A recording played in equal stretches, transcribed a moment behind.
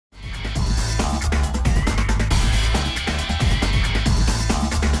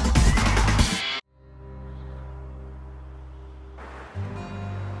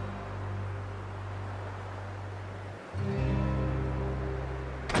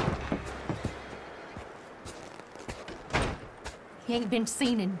He ain't been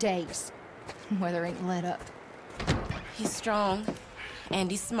seen in days. Weather ain't let up. He's strong,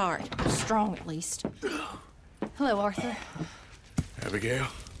 and he's smart. Strong, at least. Hello, Arthur. Abigail?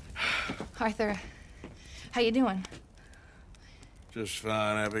 Arthur, how you doing? Just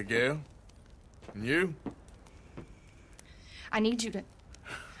fine, Abigail. And you? I need you to...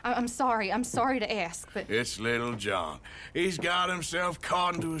 I'm sorry to ask, but... It's little John. He's got himself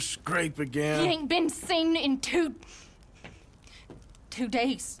caught into a scrape again. He ain't been seen in two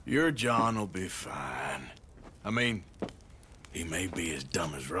days. Your John will be fine. I mean, he may be as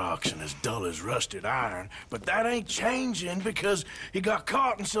dumb as rocks and as dull as rusted iron, but that ain't changing because he got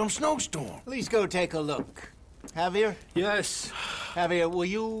caught in some snowstorm. Please go take a look. Javier? Yes. Javier, will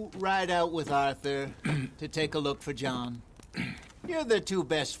you ride out with Arthur to take a look for John? You're the two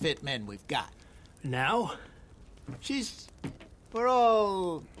best fit men we've got. Now?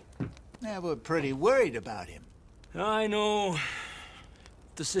 We're pretty worried about him. I know.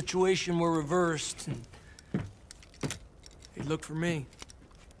 If the situation were reversed, and he'd look for me.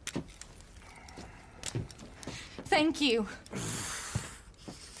 Thank you.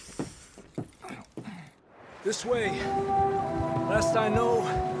 This way. Last I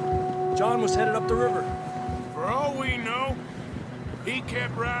know, John was headed up the river. For all we know, he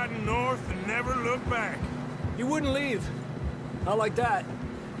kept riding north and never looked back. He wouldn't leave. Not like that.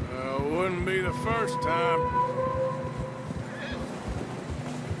 Wouldn't be the first time.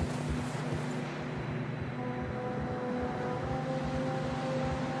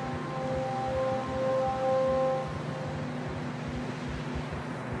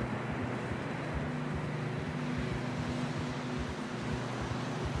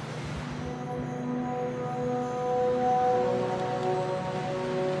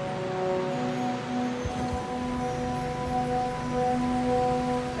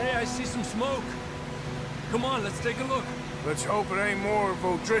 Smoke. Come on, let's take a look. Let's hope it ain't more of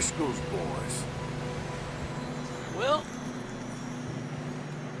O'Driscoll's boys. Well...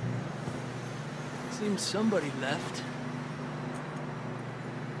 seems somebody left.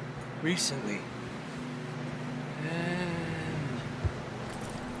 Recently. And...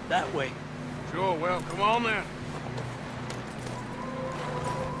 that way. Sure, well, come on then.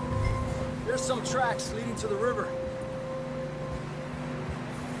 There's some tracks leading to the river.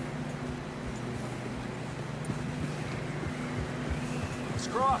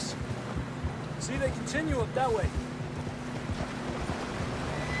 Cross. See, they continue up that way.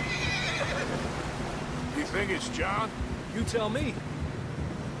 You think it's John? You tell me.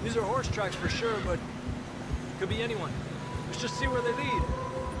 These are horse tracks for sure, but could be anyone. Let's just see where they lead.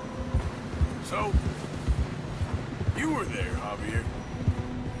 So, you were there, Javier.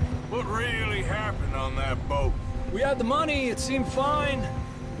 What really happened on that boat? We had the money, it seemed fine.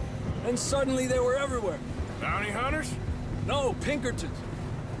 And suddenly they were everywhere. Bounty hunters? No, Pinkertons.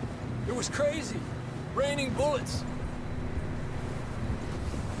 It was crazy. Raining bullets.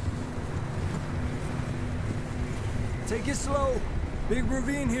 Take it slow. Big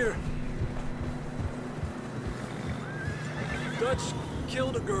ravine here. Dutch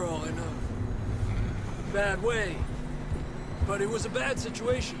killed a girl in a bad way. But it was a bad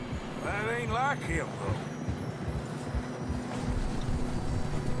situation. That ain't like him, though.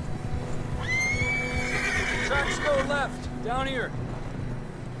 Tracks go left, down here.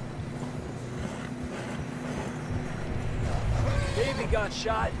 Davey got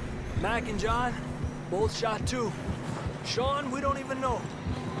shot. Mac and John, both shot too. Sean, we don't even know.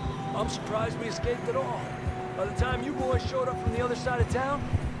 I'm surprised we escaped at all. By the time you boys showed up from the other side of town,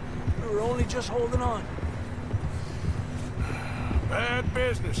 we were only just holding on. Bad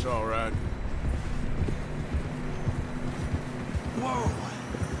business, all right. Whoa.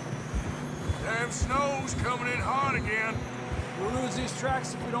 Damn snow's coming in hard again. We'll lose these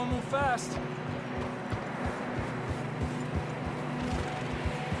tracks if we don't move fast.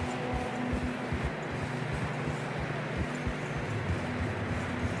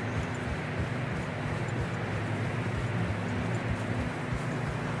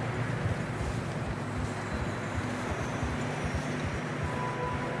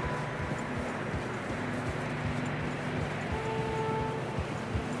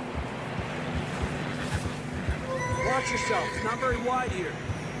 Watch yourself. It's not very wide here.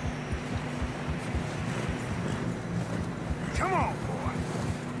 Come on, boy.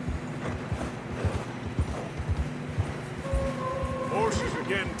 Horses are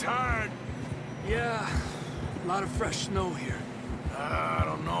getting tired. Yeah, a lot of fresh snow here. I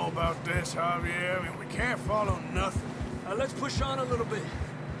don't know about this, Javier. I mean, we can't follow nothing. Let's push on a little bit.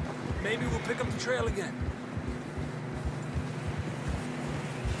 Maybe we'll pick up the trail again.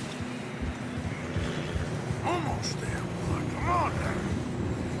 Almost there, boy. Come on now.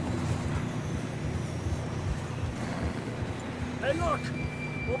 Hey, look!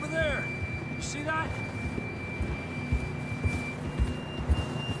 Over there! You see that?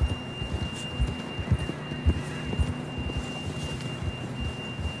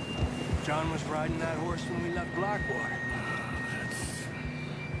 John was riding that horse when we left Blackwater.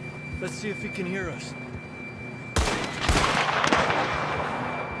 Let's see if he can hear us.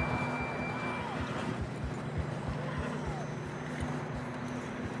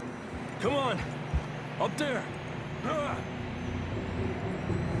 Come on! Up there! Ah!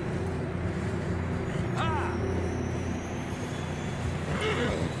 Ah!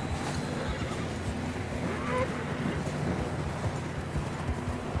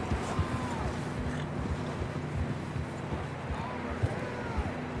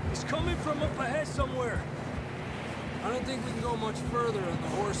 He's coming from up ahead somewhere. I don't think we can go much further on the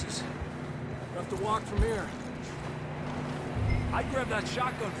horses. We'll have to walk from here. I'd grab that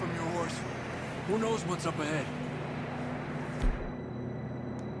shotgun from your horse. Who knows what's up ahead?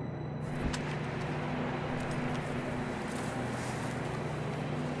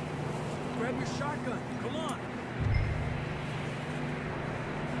 Grab your shotgun. Come on.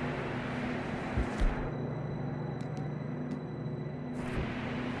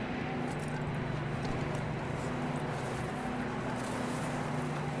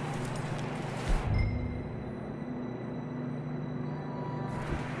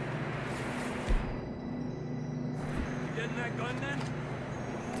 Getting that gun then?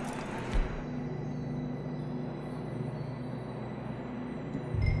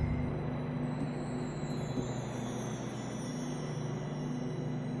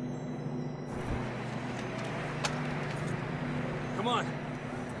 Come on.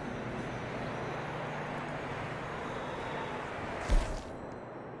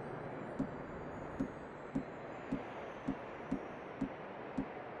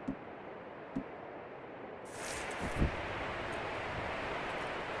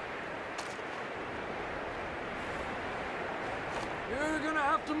 You're gonna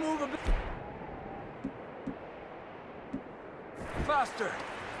have to move a bit faster.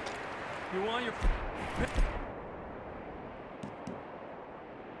 You want your...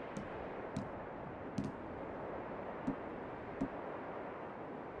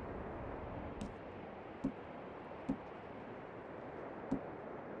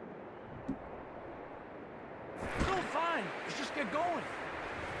 No, fine. Let's just get going.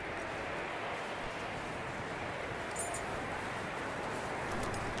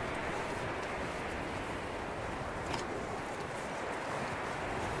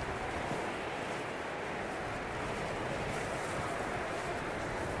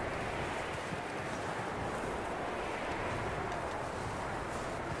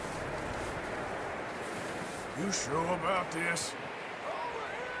 You sure about this?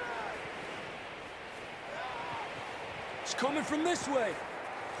 It's coming from this way.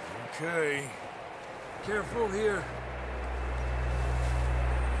 Okay. Careful here.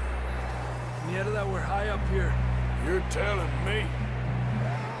 Yeah, that we're high up here. You're telling me.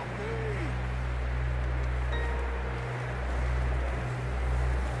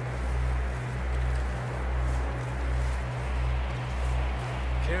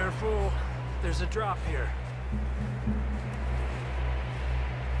 Careful. There's a drop here.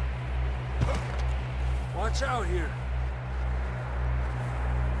 Watch out here.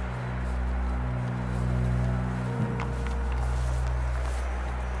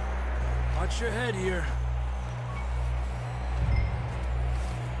 Watch your head here.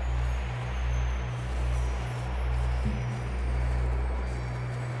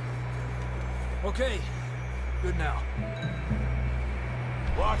 Okay. Good now.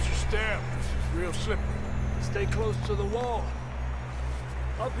 Watch your step. This is real slippery. Stay close to the wall.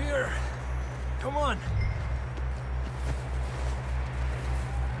 Up here. Come on.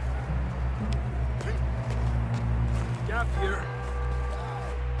 Gap here.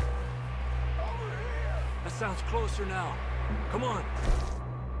 That sounds closer now. Come on.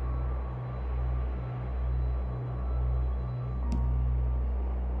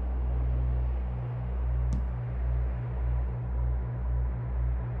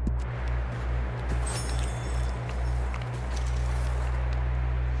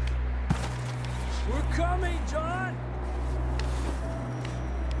 We're coming, John!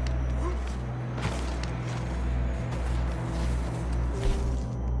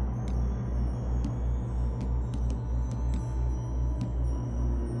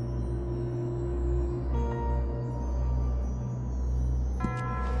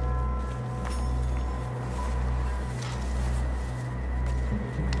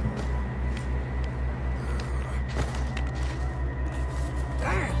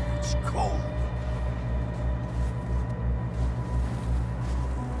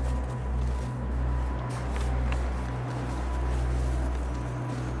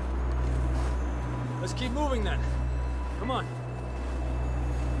 Let's keep moving then. Come on.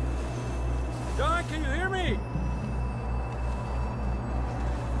 John, can you hear me?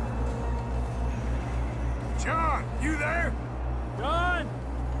 John, you there? John!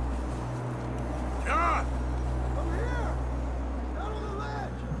 John! Over here! Down on the ledge!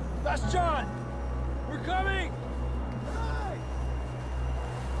 That's John! We're coming! Hey!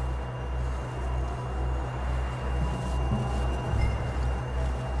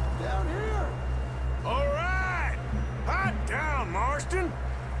 Down here! All right! Hot down, Marston!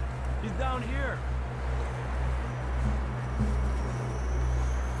 He's down here.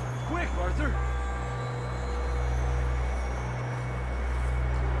 Quick, Arthur!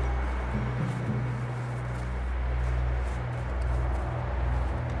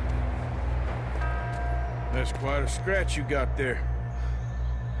 That's quite a scratch you got there.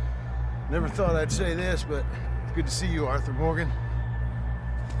 Never thought I'd say this, but it's good to see you, Arthur Morgan.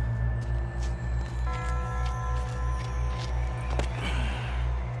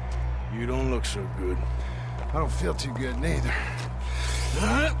 You don't look so good. I don't feel too good, neither.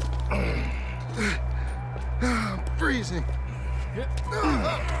 I'm freezing.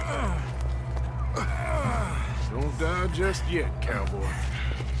 Don't die just yet, cowboy.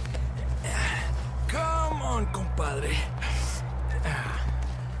 Come on, compadre.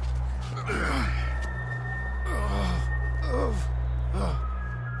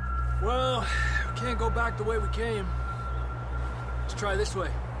 Well, we can't go back the way we came. Let's try this way.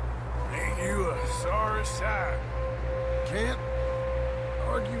 Ain't you a sorry sight? Can't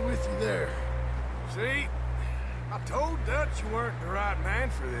argue with you there. See? I told Dutch you weren't the right man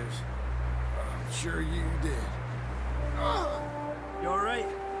for this. I'm sure you did. You all right?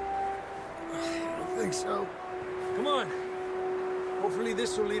 I don't think so. Come on. Hopefully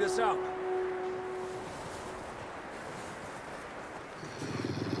this will lead us out.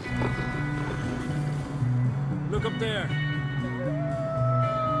 Look up there.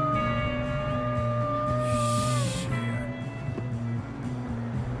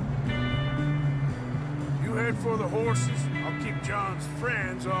 You head for the horses. I'll keep John's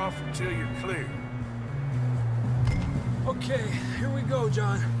friends off until you're clear. Okay, here we go,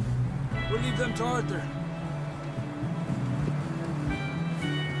 John. We'll leave them to Arthur.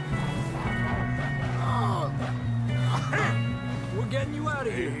 We're getting you out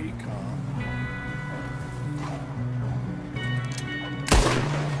of here. Hey, calm.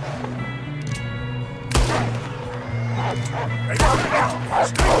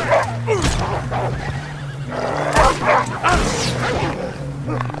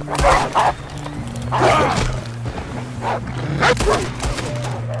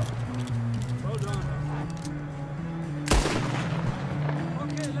 Well done.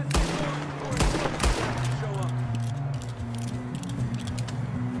 Okay, let's get going before it's show up.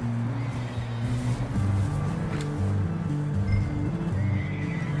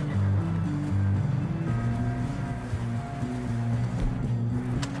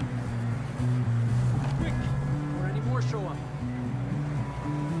 Quick, before any more show up.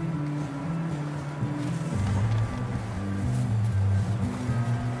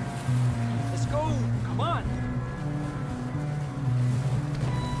 Let's go! Come on!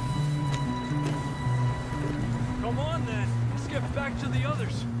 Come on then! Let's get back to the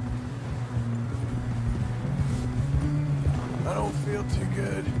others. I don't feel too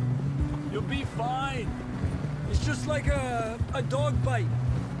good. You'll be fine. It's just like a dog bite.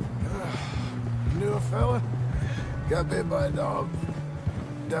 You knew a fella? Got bit by a dog.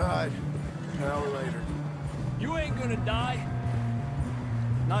 Died an hour later. You ain't gonna die.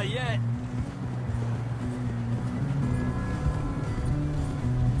 Not yet.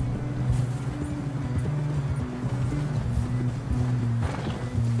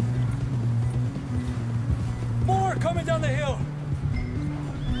 More coming down the hill.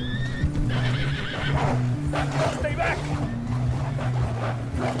 Stay back.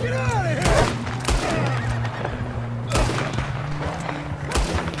 Get out of here.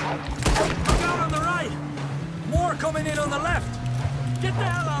 Look out on the right. More coming in on the left. Get the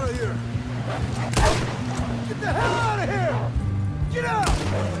hell out of here. Get the hell out of here. Get out.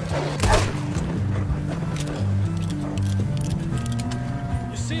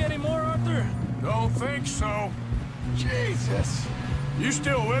 You see any more, Arthur? Don't think so. Jesus! You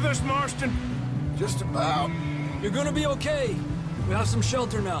still with us, Marston? Just about. You're gonna be okay. We have some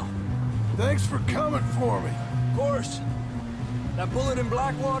shelter now. Thanks for coming for me. Of course. That bullet in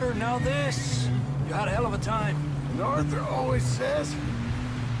Blackwater, now this. You had a hell of a time. And Arthur always says,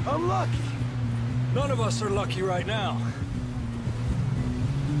 I'm lucky. None of us are lucky right now.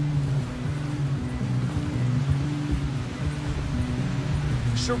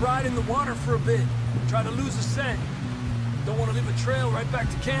 Should ride in the water for a bit. Try to lose a scent. Don't want to leave a trail right back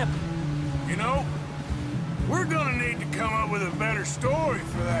to camp. You know, we're gonna need to come up with a better story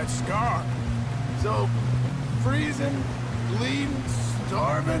for that scar. So, freezing, bleeding,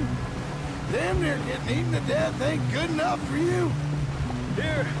 starving, damn near getting eaten to death ain't good enough for you?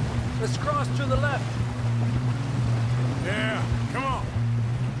 Here, let's cross to the left. Yeah, come on.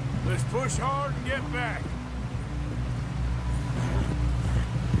 Let's push hard and get back.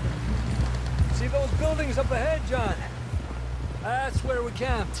 See those buildings up ahead, John? That's where we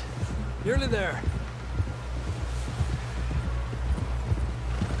camped. Nearly there.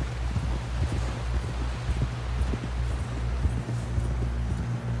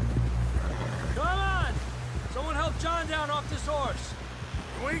 Come on! Someone help John down off this horse.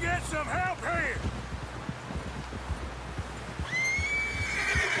 Can we get some help here?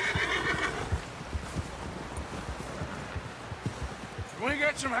 Can we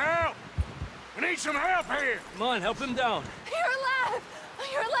get some help? We need some help here. Come on, help him down. You're alive!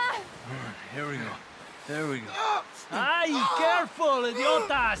 You're alive! Here we go. There we go. Ay, careful,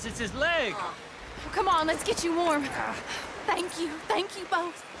 idiotas! It's his leg. Come on, let's get you warm. Thank you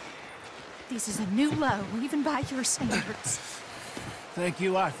both. This is a new low, even by your standards. Thank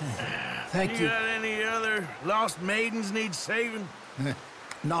you, Arthur. Thank You you. got any other lost maidens need saving?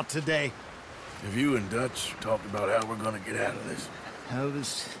 Not today. Have you and Dutch talked about how we're gonna get out of this? I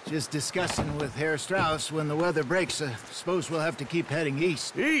was just discussing with Herr Strauss when the weather breaks. I suppose we'll have to keep heading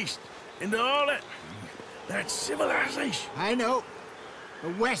east. East? Into all that civilization? I know. The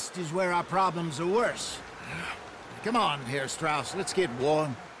west is where our problems are worse. Come on, Herr Strauss, let's get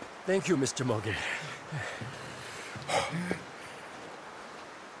warm. Thank you, Mr. Morgan.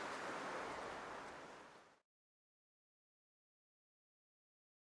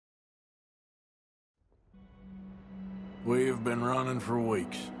 We've been running for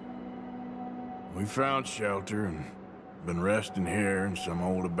weeks. We found shelter and been resting here in some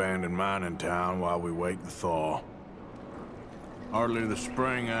old abandoned mining town while we wait the thaw. Hardly the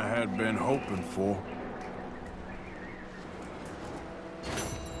spring I had been hoping for.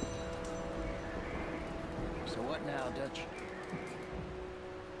 So what now, Dutch?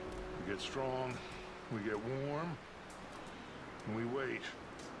 We get strong, we get warm, and we wait.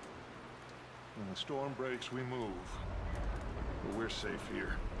 When the storm breaks, we move. But we're safe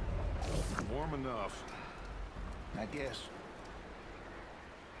here. Warm enough. I guess.